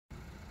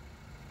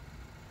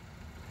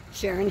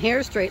Sharon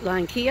here, Straight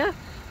Line Kia.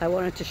 I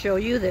wanted to show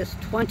you this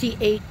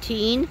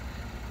 2018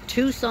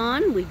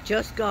 Tucson we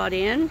just got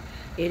in.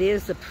 It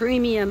is the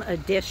premium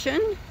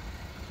edition.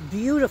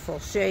 Beautiful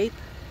shape.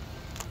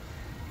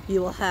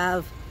 You will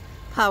have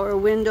power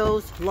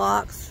windows,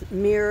 locks,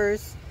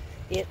 mirrors.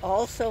 It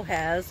also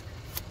has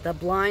the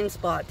blind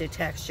spot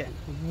detection.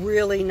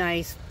 Really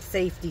nice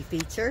safety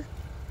feature.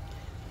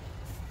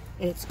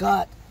 It's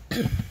got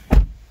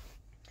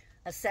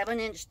a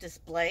 7-inch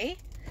display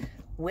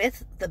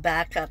with the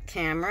backup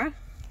camera.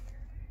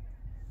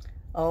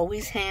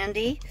 Always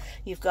handy.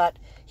 You've got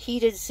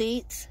heated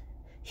seats,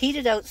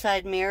 heated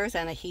outside mirrors,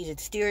 and a heated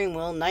steering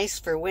wheel. Nice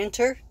for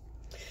winter.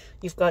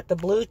 You've got the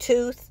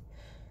Bluetooth,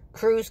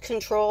 cruise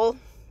control,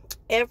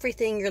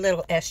 everything your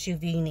little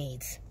SUV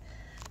needs.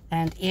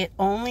 And it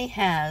only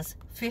has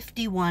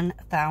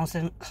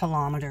 51,000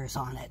 kilometers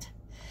on it.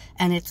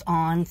 And it's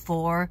on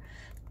for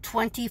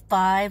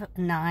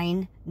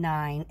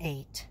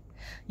 $25,998.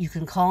 You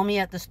can call me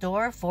at the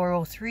store,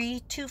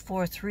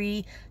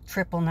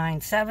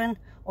 403-243-9997,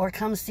 or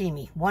come see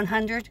me,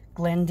 100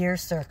 Glendeer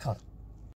Circle.